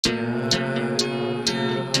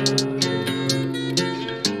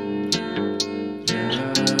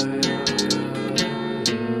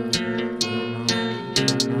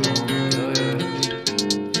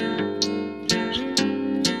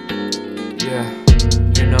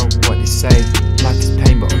You know what they say, life is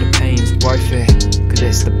pain but all the pain's worth it, cause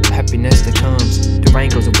it's the happiness that comes. The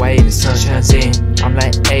rain goes away and the sun shines in. I'm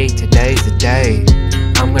like, hey, today's the day,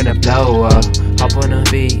 I'm gonna blow up. Hop on a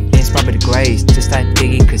beat, inspired by the grace, just like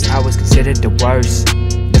Biggie, cause I was considered the worst.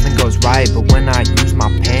 Nothing goes right, but when I use my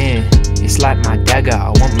pen, it's like my dagger.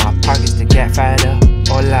 I want my pockets to get fatter.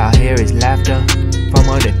 All I hear is laughter from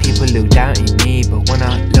all the people who doubting me, but when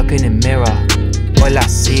I look in the mirror, all I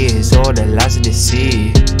see is all the lies that they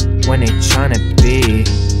see when they tryna be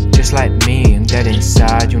just like me. I'm dead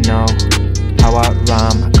inside, you know how I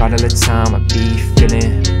rhyme. I got all the time, I be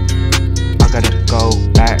feeling. I gotta go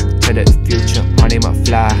back to the future, money might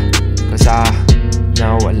fly, cause I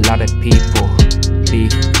know a lot of people be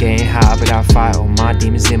getting high, but I fight all my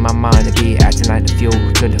demons in my mind. They be acting like the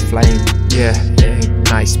fuel to the flame. Yeah, it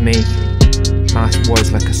ignites me. My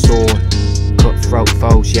words like a sword, cutthroat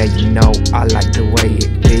foes. Yeah, you know I like the way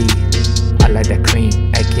it be. I like that cream,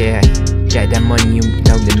 aka get that money, you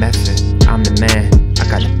know the method. I'm the man, I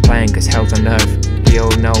got the plan, cause hell's on earth. We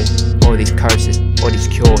all know all these curses, all these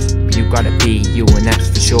cures, but you gotta be you, and that's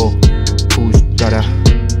for sure. Who's gotta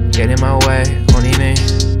get in my way? Only me.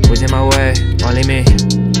 Who's in my way? Only me.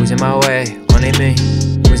 Who's in my way? Only me.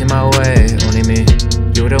 Who's in my way? Only me.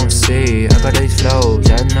 You don't see, I got these flows,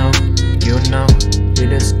 I know, you know. We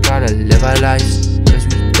just gotta live our lives, cause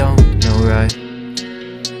we don't know right.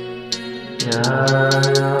 You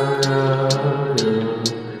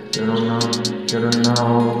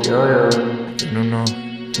don't know,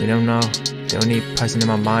 we don't know. The only person in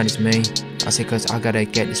my mind is me. I say cause I gotta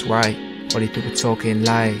get this right. All these people talking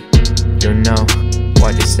like, you know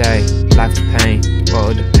what they say, life's pain, but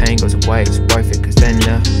all the pain goes away, it's worth it, cause then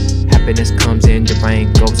the happiness comes in, the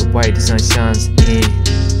rain goes away, the sun shines in.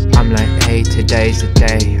 I'm like, hey, today's the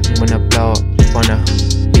day, I'm gonna blow up, wanna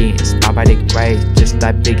be inspired by the grace, just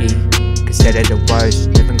like Biggie, consider the worst,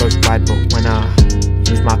 nothing goes right, but when I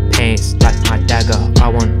use my pain, it's like my dagger. I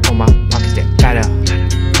want all my pockets get fatter.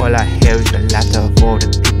 All I hear is the laughter of all the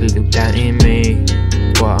people who doubt in me,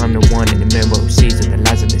 but I'm the one in the mirror who sees all the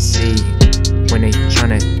lies of the sea. When they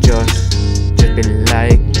tryna just be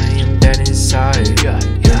like, I am dead inside.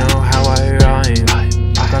 You know how I rhyme,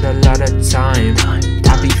 I got a lot of time.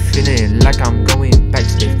 I be feeling like I'm going back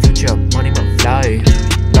to the future, money might fly.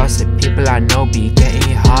 Lots of people I know be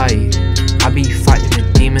getting high. I be fighting the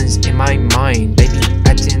demons in my mind.